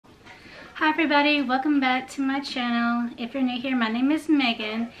Hi everybody, welcome back to my channel. If you're new here, my name is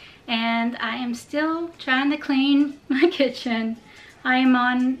Megan and I am still trying to clean my kitchen. I am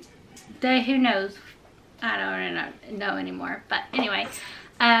on day who knows. I don't really know anymore, but anyway,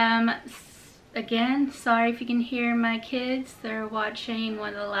 again, sorry if you can hear my kids. They're watching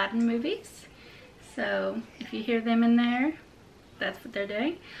one of the Aladdin movies, so if you hear them in there, that's what they're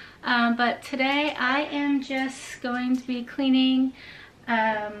doing. But today I am just going to be cleaning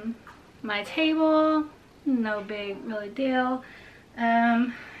my table. No big really deal.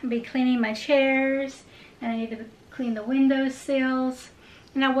 Be cleaning my chairs, and I need to clean the windowsills.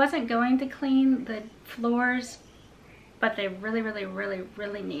 And I wasn't going to clean the floors, but they really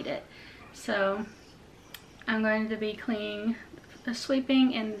need it. So I'm going to be cleaning,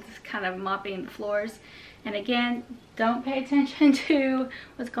 sweeping and kind of mopping the floors. And again, don't pay attention to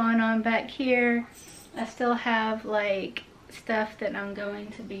what's going on back here. I still have like stuff that I'm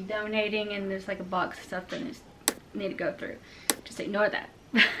going to be donating, and there's like a box of stuff that I need to go through. Just ignore that.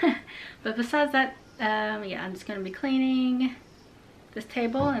 But besides that, yeah, I'm just going to be cleaning this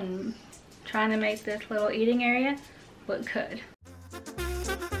table and trying to make this little eating area look good.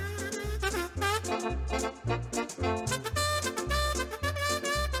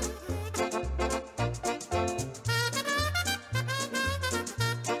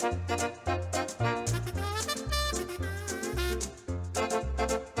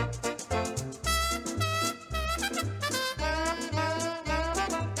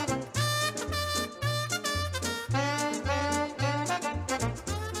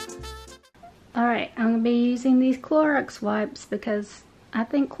 Alright, I'm going to be using these Clorox wipes because I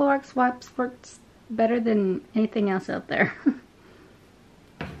think Clorox wipes works better than anything else out there.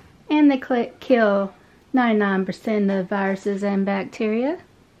 And they kill 99% of viruses and bacteria.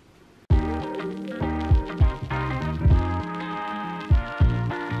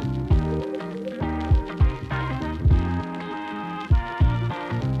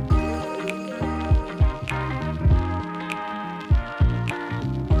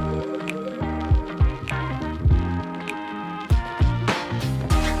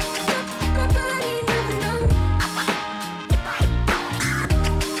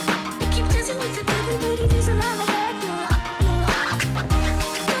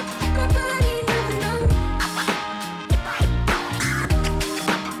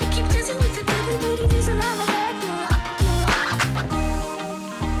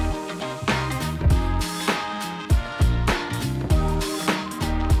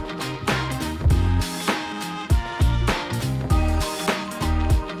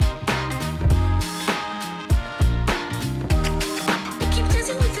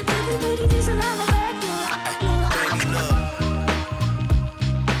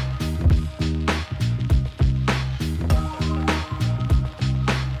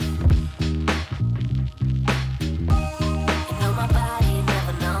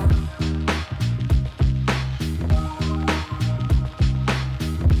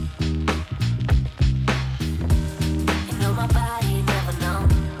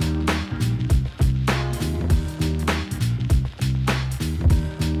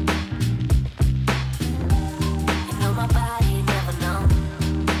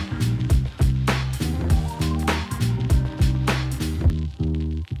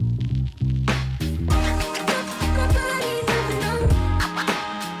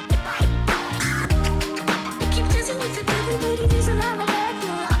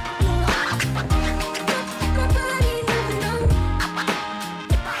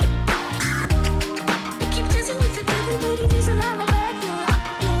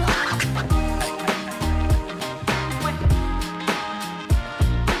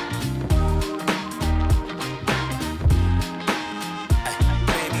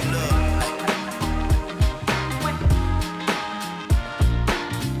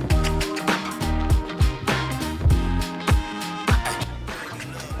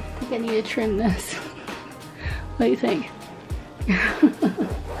 I need to trim this. What do you think?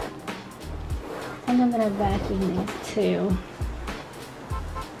 And I'm gonna vacuum these too.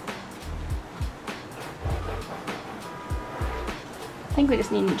 I think we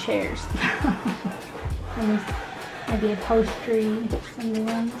just need new chairs. Maybe upholstery, some new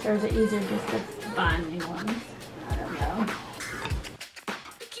ones, or is it easier just to buy new ones? I don't know.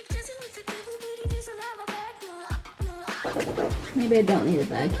 Maybe I don't need a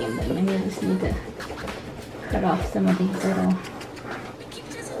vacuum, but maybe I just need to cut off some of these little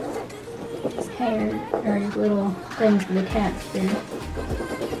hair or little things that the cats do.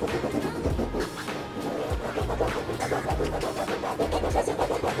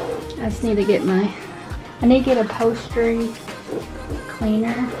 I just need to get I need to get upholstery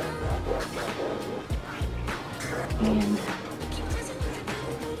cleaner and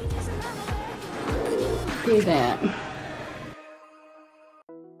do that.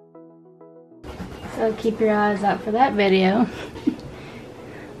 So keep your eyes out for that video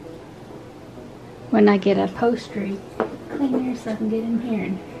when I get upholstery cleaner so I can get in here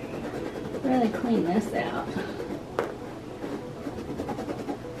and really clean this out.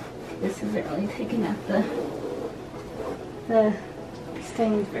 This isn't really taking out the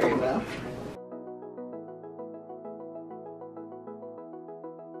stains very well.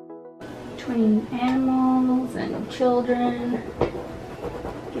 Between animals and children,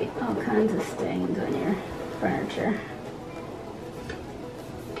 get all kinds of stains on your furniture.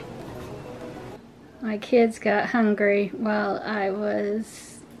 My kids got hungry while I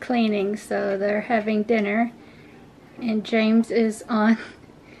was cleaning, so they're having dinner, and James is on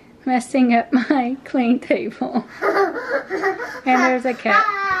messing up my clean table. And there's a cat.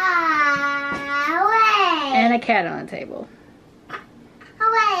 And a cat on the table.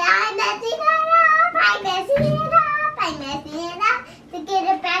 I'm messing it up to get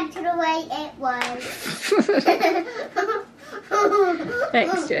it back to the way it was.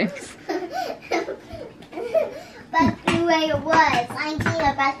 Thanks, James. Back to the way it was. I'm getting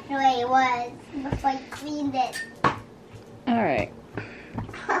it back to the way it was before I cleaned it. Alright.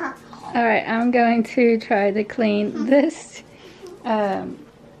 Alright, I'm going to try to clean this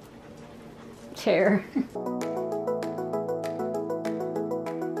chair.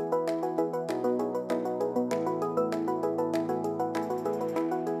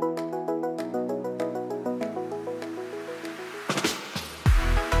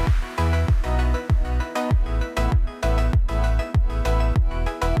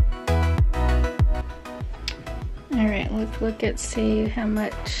 Alright, let's look at see how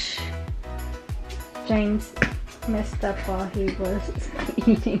much James messed up while he was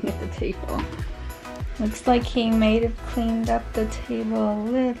eating at the table. Looks like he may have cleaned up the table a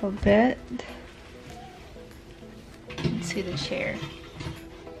little bit. Let's see the chair.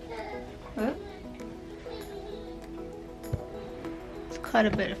 Oh. It's quite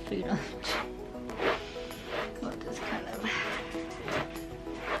a bit of food on the chair. We'll just kind of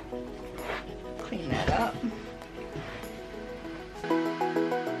clean that up.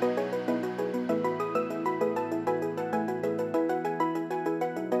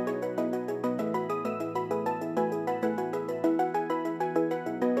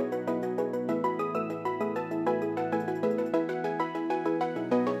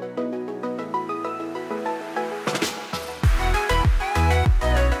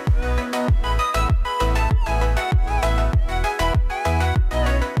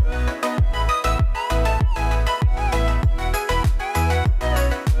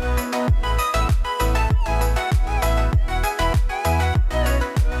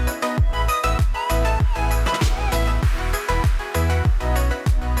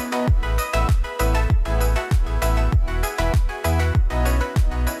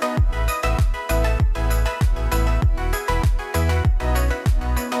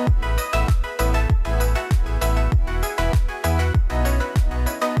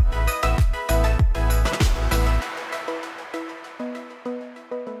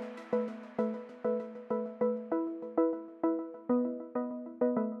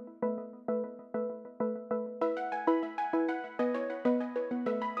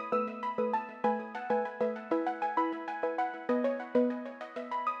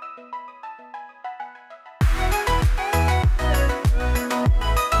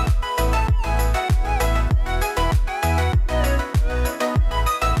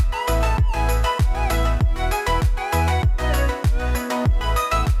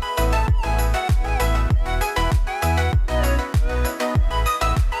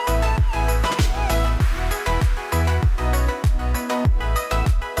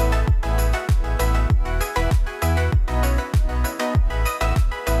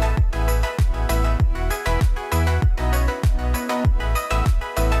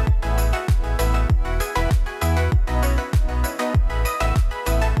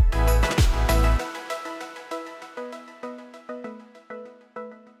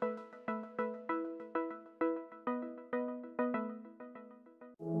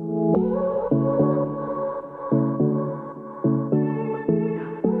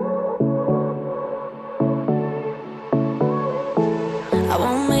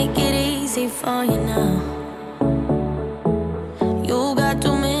 for you now. You got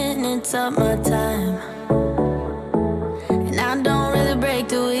 2 minutes of my time, and I don't really break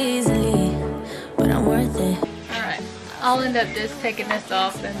too easily, but I'm worth it. Alright, I'll end up just taking this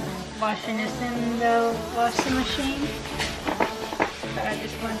off and washing this in the washing machine. But I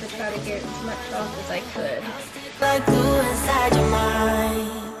just wanted to try to get as much off as I could. like glue inside your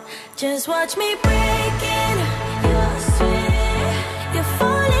mind. Just watch me breaking your sweat. You're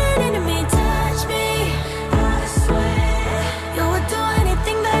falling into me, touch me. I swear you would do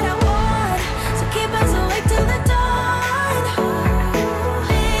anything that I want, so keep us awake till the dawn.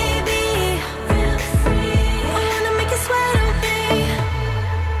 Baby, feel free. I wanna make you sweat on me.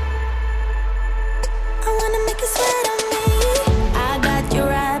 I wanna make you sweat on me. I got you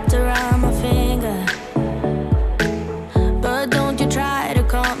wrapped around my finger, but don't you try to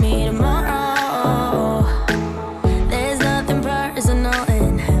call me tomorrow. There's nothing personal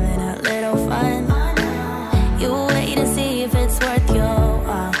in having a little fun. You wait and see if it's worth your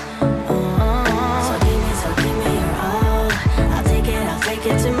while. So give me your all. I'll take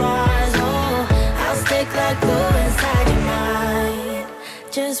it to Mars. Oh, I'll stick like glue inside your mind.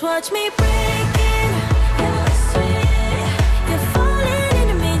 Just watch me breaking your sweat. You're falling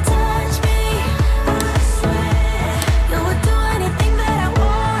into me, touch me. I swear you would do anything that I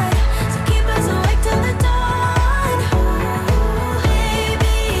want, so keep us awake till the dawn.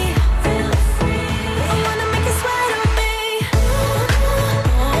 Baby, feel free. I wanna make you sweat on me.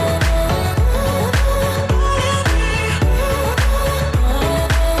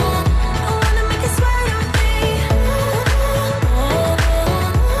 I wanna make you sweat on me.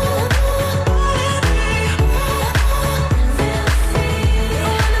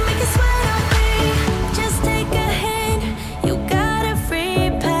 Just take a hint, you got a free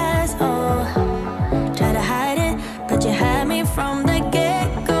pass. Oh, try to hide it, but you had me from the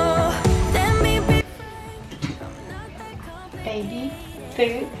get-go. Let me be Baby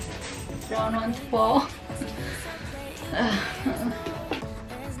food thrown on the wall.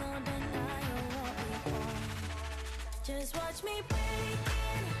 just watch me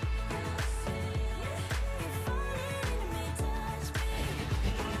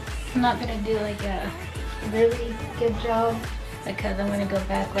I'm not gonna do like a really good job because I'm gonna go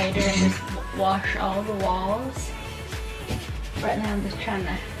back later and just wash all the walls. Right now I'm just trying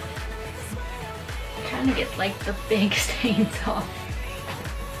to get like the big stains off.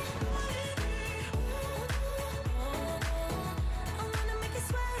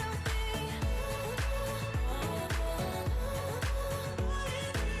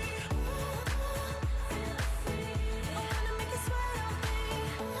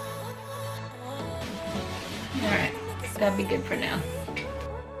 Alright, that'll be good for now.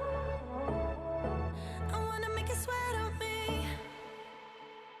 I wanna make you sweat on me.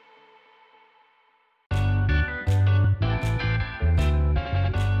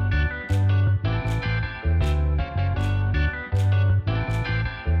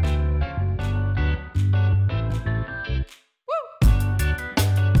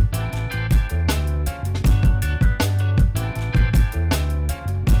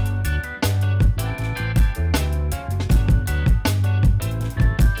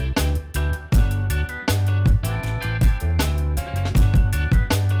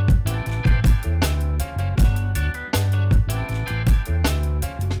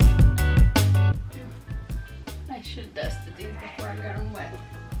 I should have dusted these before I got them wet.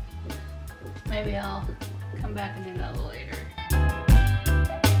 Maybe I'll come back and do that a little later.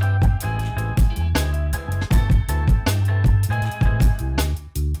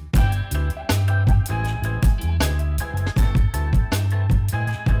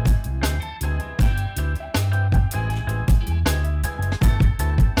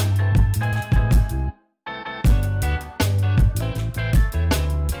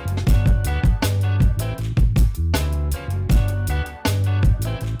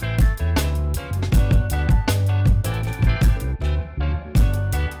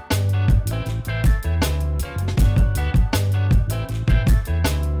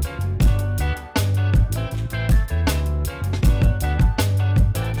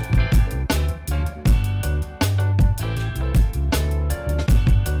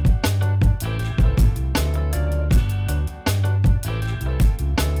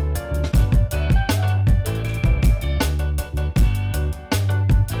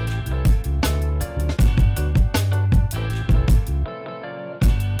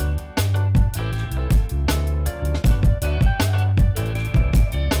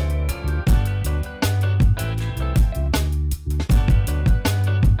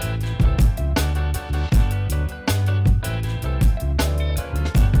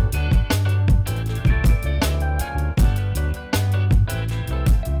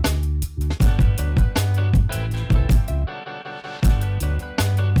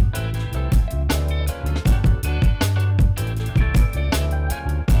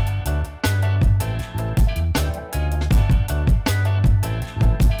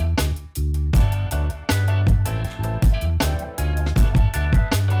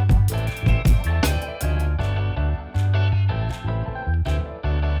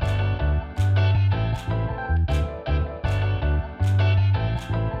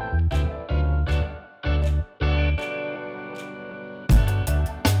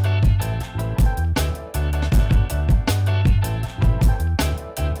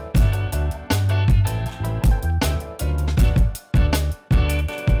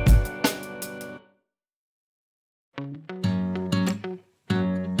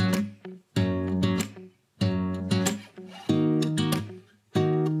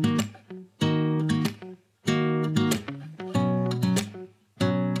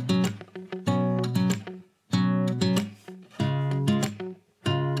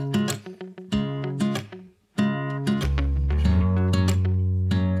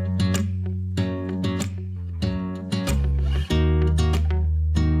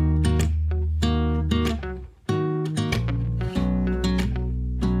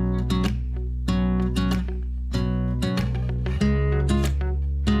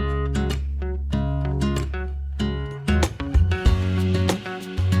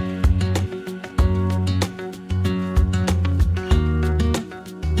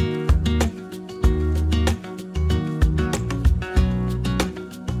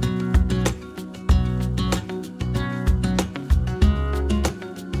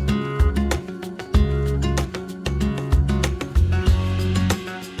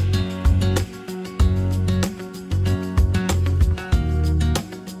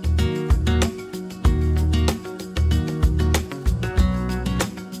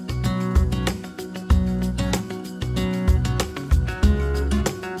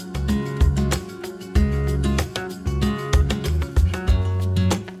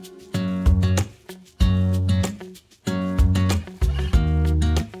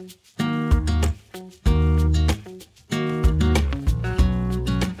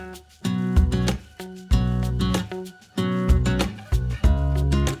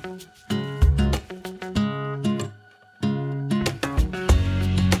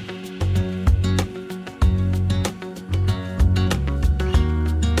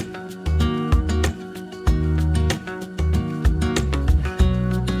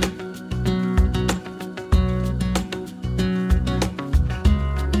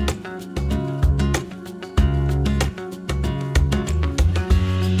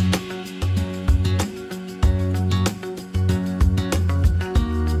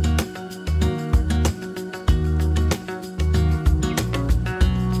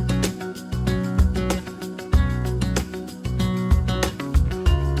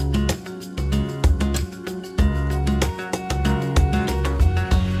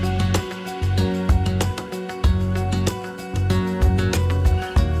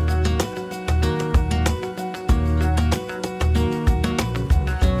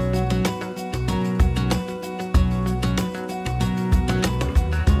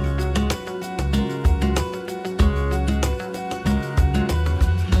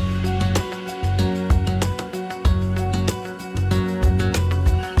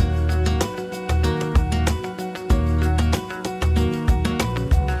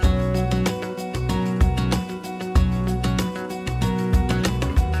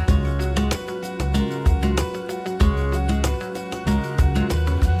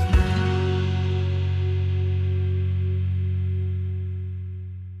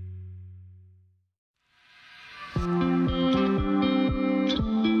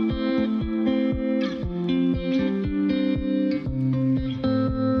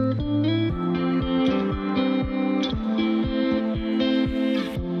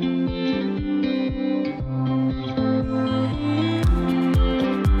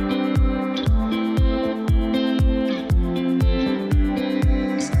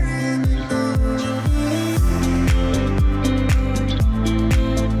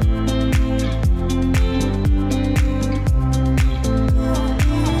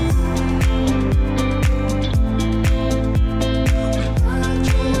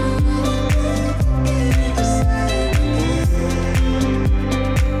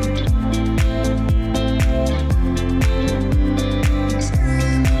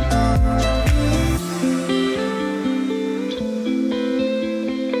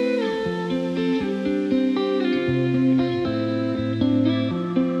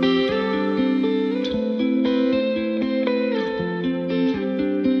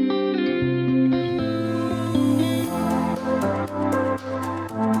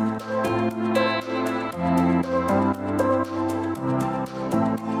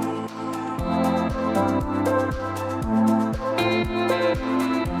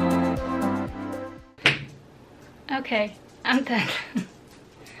 Okay, I'm done.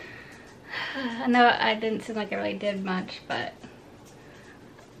 I know I didn't seem like I really did much, but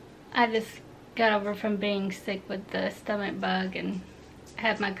I just got over from being sick with the stomach bug and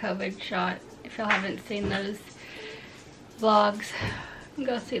had my COVID shot. If y'all haven't seen those vlogs,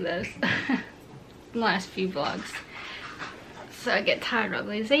 go see those. The last few vlogs. So I get tired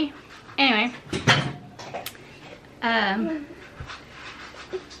real easy. Anyway.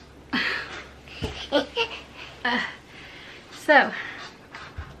 So.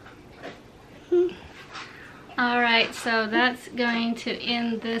 Alright, so that's going to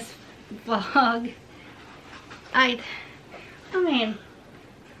end this vlog. I mean,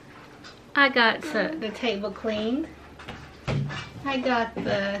 I got the table cleaned. I got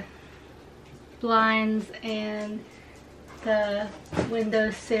the blinds and the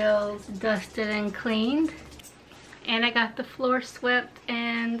windowsills dusted and cleaned. And I got the floor swept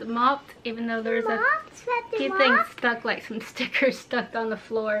and mopped, even though there's a few things stuck, like some stickers stuck on the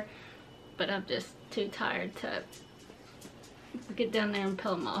floor. But I'm just too tired to get down there and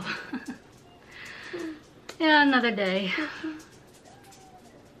peel them off. Yeah, another day.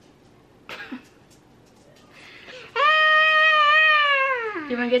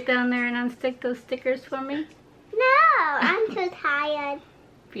 You want to get down there and unstick those stickers for me? No, I'm too tired.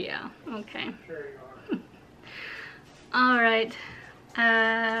 Yeah, okay. Alright.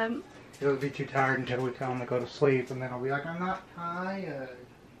 He'll be too tired until we tell him to go to sleep, and then I'll be like, I'm not tired.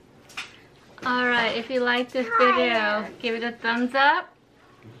 Alright, if you like this video, give it a thumbs up.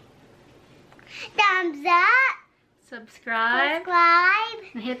 Thumbs up. Subscribe.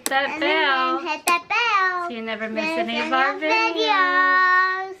 And hit that And bell. then hit that bell. So you never miss any of our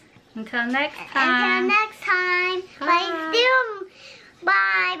videos. Until next time. Until next time. But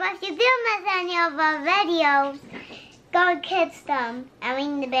if you do miss any of our videos, go kids them and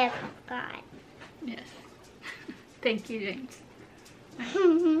ring the bell for God. Yes. Thank you, James.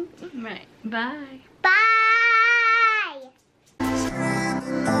 Right. Bye. Bye.